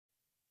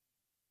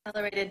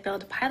Accelerated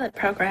Build pilot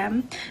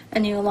program, a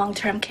new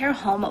long-term care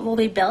home will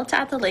be built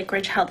at the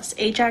Lakeridge Health's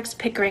Ajax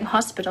Pickering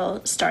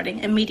Hospital starting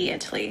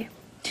immediately.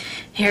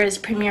 Here is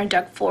Premier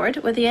Doug Ford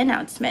with the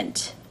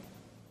announcement.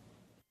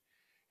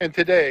 And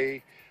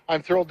today,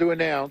 I'm thrilled to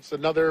announce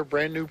another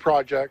brand new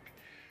project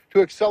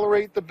to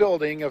accelerate the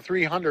building of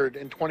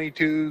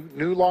 322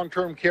 new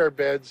long-term care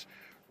beds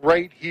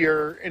right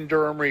here in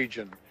Durham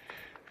region.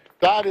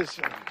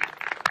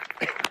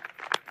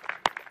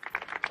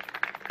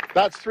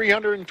 That's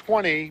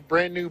 320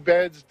 brand new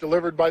beds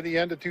delivered by the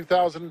end of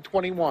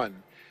 2021.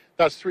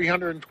 That's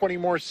 320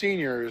 more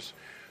seniors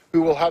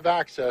who will have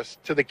access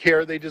to the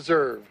care they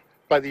deserve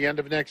by the end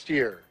of next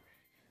year.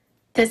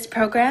 This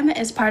program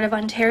is part of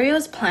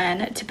Ontario's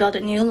plan to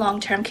build new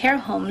long-term care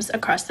homes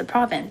across the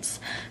province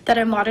that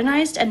are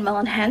modernized and will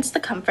enhance the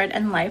comfort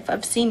and life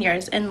of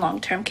seniors in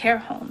long-term care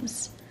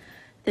homes.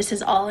 This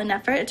is all an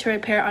effort to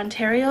repair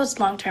Ontario's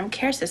long-term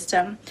care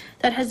system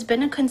that has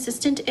been a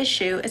consistent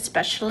issue,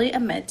 especially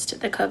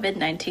amidst the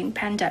COVID-19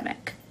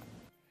 pandemic.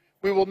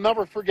 We will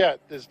never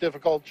forget this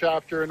difficult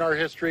chapter in our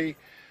history,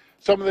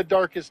 some of the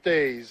darkest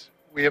days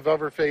we have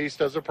ever faced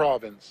as a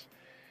province.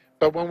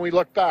 But when we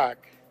look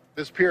back,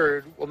 this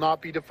period will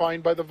not be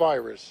defined by the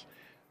virus.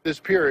 This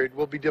period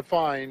will be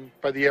defined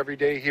by the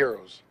everyday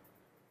heroes.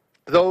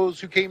 Those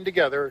who came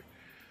together,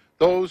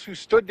 those who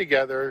stood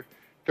together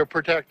to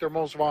protect their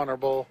most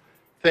vulnerable.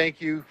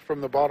 Thank you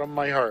from the bottom of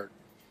my heart.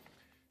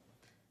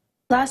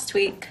 Last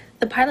week,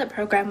 the pilot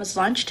program was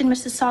launched in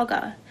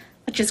Mississauga,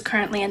 which is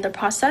currently in the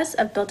process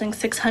of building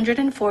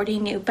 640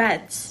 new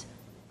beds.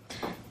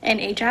 In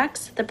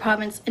Ajax, the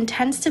province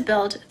intends to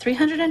build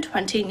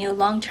 320 new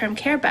long-term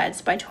care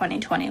beds by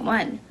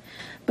 2021,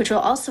 which will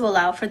also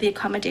allow for the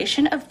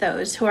accommodation of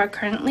those who are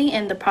currently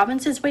in the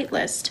province's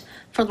waitlist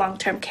for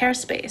long-term care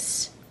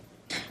space.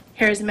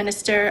 Here is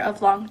Minister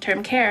of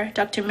Long-Term Care,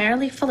 Dr.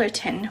 Marilee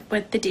Fullerton,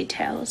 with the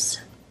details.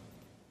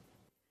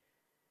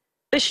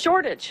 The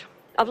shortage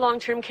of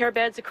long-term care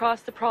beds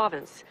across the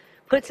province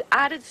puts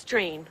added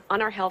strain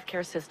on our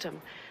healthcare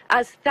system,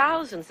 as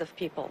thousands of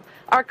people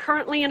are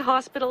currently in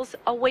hospitals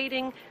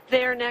awaiting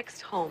their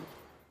next home.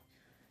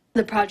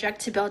 The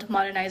project to build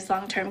modernized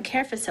long-term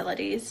care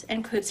facilities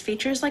includes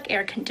features like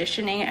air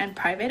conditioning and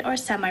private or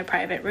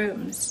semi-private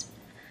rooms.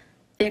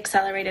 The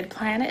accelerated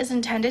plan is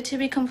intended to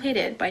be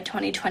completed by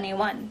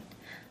 2021,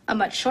 a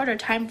much shorter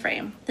time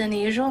frame than the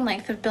usual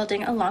length of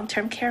building a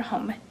long-term care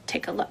home.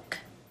 Take a look.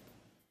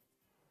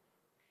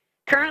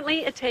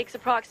 Currently, it takes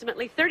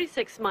approximately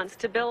 36 months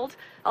to build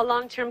a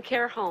long-term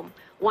care home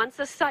once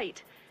a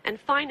site and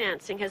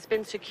financing has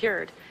been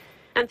secured.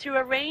 And through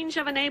a range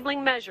of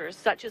enabling measures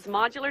such as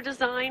modular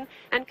design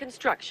and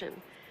construction,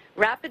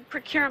 rapid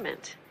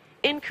procurement,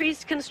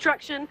 increased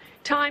construction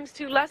times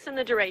to lessen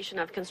the duration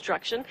of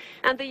construction,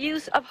 and the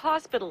use of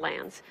hospital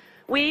lands,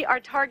 we are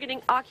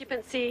targeting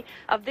occupancy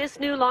of this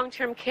new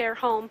long-term care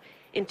home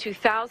in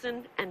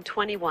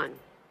 2021.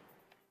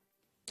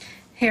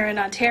 Here in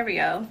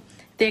Ontario,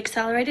 the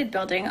accelerated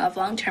building of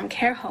long-term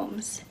care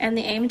homes and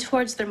the aim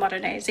towards their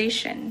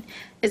modernization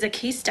is a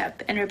key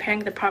step in repairing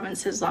the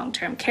province's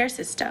long-term care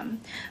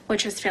system,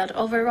 which has failed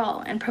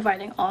overall in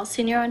providing all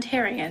senior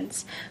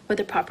Ontarians with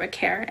the proper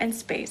care and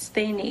space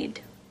they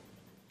need.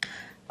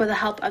 With the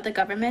help of the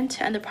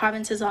government and the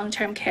province's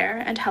long-term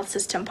care and health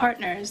system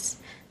partners,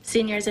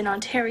 seniors in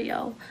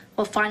Ontario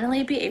will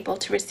finally be able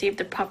to receive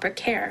the proper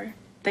care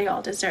they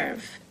all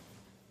deserve.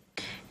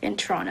 In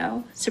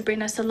Toronto,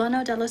 Sabrina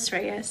Solono de los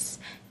Reyes,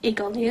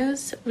 Eagle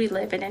News, we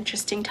live in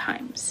interesting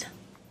times.